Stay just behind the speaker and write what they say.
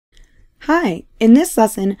Hi, in this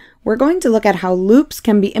lesson, we're going to look at how loops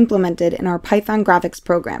can be implemented in our Python graphics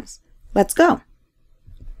programs. Let's go.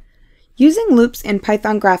 Using loops in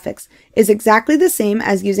Python graphics is exactly the same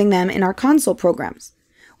as using them in our console programs.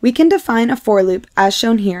 We can define a for loop as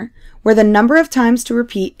shown here, where the number of times to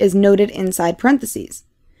repeat is noted inside parentheses.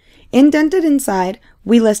 Indented inside,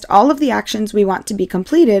 we list all of the actions we want to be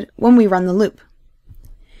completed when we run the loop.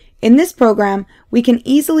 In this program, we can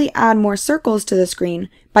easily add more circles to the screen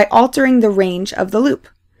by altering the range of the loop.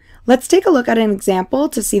 Let's take a look at an example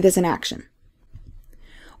to see this in action.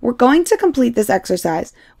 We're going to complete this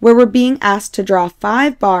exercise where we're being asked to draw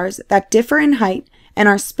 5 bars that differ in height and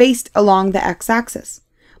are spaced along the x-axis.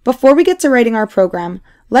 Before we get to writing our program,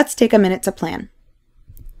 let's take a minute to plan.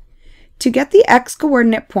 To get the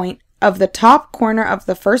x-coordinate point of the top corner of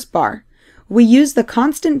the first bar, we use the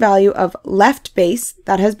constant value of left base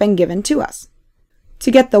that has been given to us.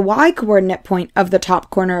 To get the y-coordinate point of the top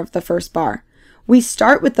corner of the first bar, we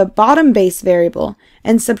start with the bottom base variable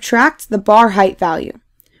and subtract the bar height value.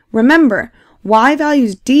 Remember, y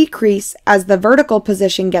values decrease as the vertical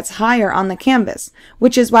position gets higher on the canvas,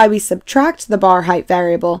 which is why we subtract the bar height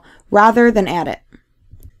variable rather than add it.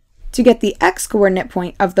 To get the x-coordinate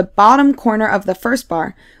point of the bottom corner of the first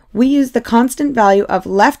bar, we use the constant value of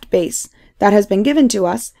left base that has been given to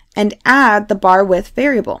us and add the bar width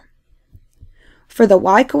variable. For the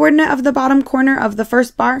y-coordinate of the bottom corner of the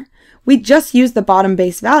first bar, we just use the bottom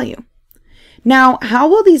base value. Now, how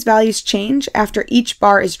will these values change after each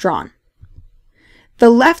bar is drawn? The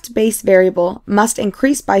left base variable must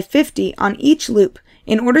increase by 50 on each loop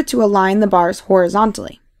in order to align the bars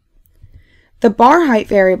horizontally. The bar height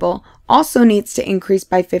variable also needs to increase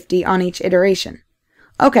by 50 on each iteration.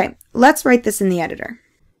 Okay, let's write this in the editor.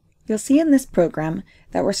 You'll see in this program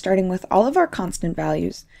that we're starting with all of our constant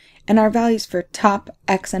values and our values for top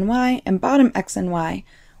x and y and bottom x and y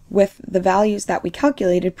with the values that we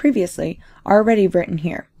calculated previously are already written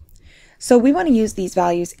here. So we want to use these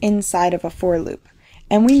values inside of a for loop,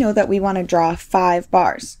 and we know that we want to draw 5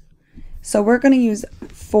 bars. So we're going to use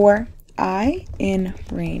for I in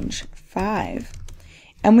range 5,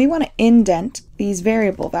 and we want to indent these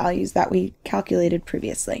variable values that we calculated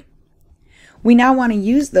previously. We now want to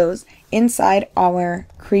use those inside our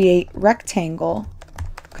create rectangle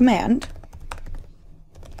command,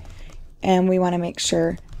 and we want to make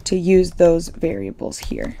sure to use those variables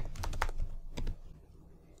here.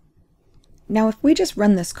 Now if we just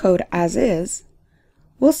run this code as is,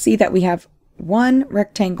 we'll see that we have one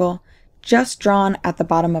rectangle just drawn at the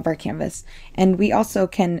bottom of our canvas, and we also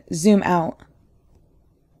can zoom out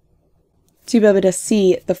to be able to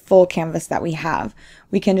see the full canvas that we have.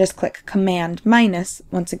 We can just click Command minus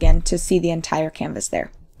once again to see the entire canvas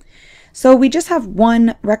there. So we just have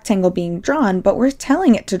one rectangle being drawn, but we're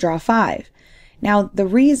telling it to draw 5. Now the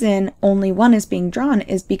reason only one is being drawn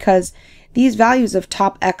is because these values of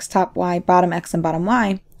top x, top y, bottom x, and bottom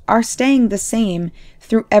y are staying the same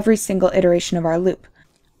through every single iteration of our loop.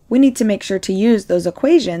 We need to make sure to use those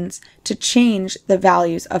equations to change the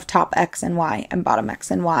values of top x and y and bottom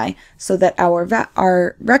x and y so that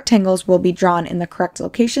our rectangles will be drawn in the correct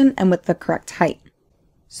location and with the correct height.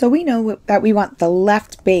 So we know that we want the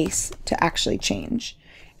left base to actually change,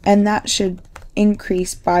 and that should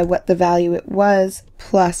increase by what the value it was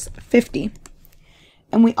plus 50.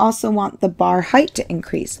 And we also want the bar height to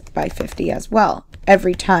increase by 50 as well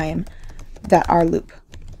every time that our loop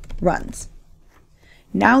runs.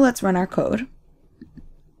 Now let's run our code,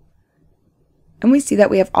 and we see that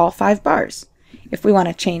we have all 5 bars. If we want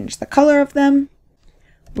to change the color of them,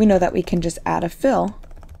 we know that we can just add a fill,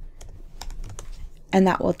 and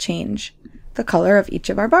that will change the color of each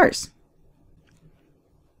of our bars.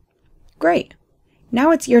 Great!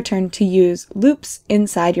 Now it's your turn to use loops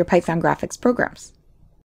inside your Python graphics programs.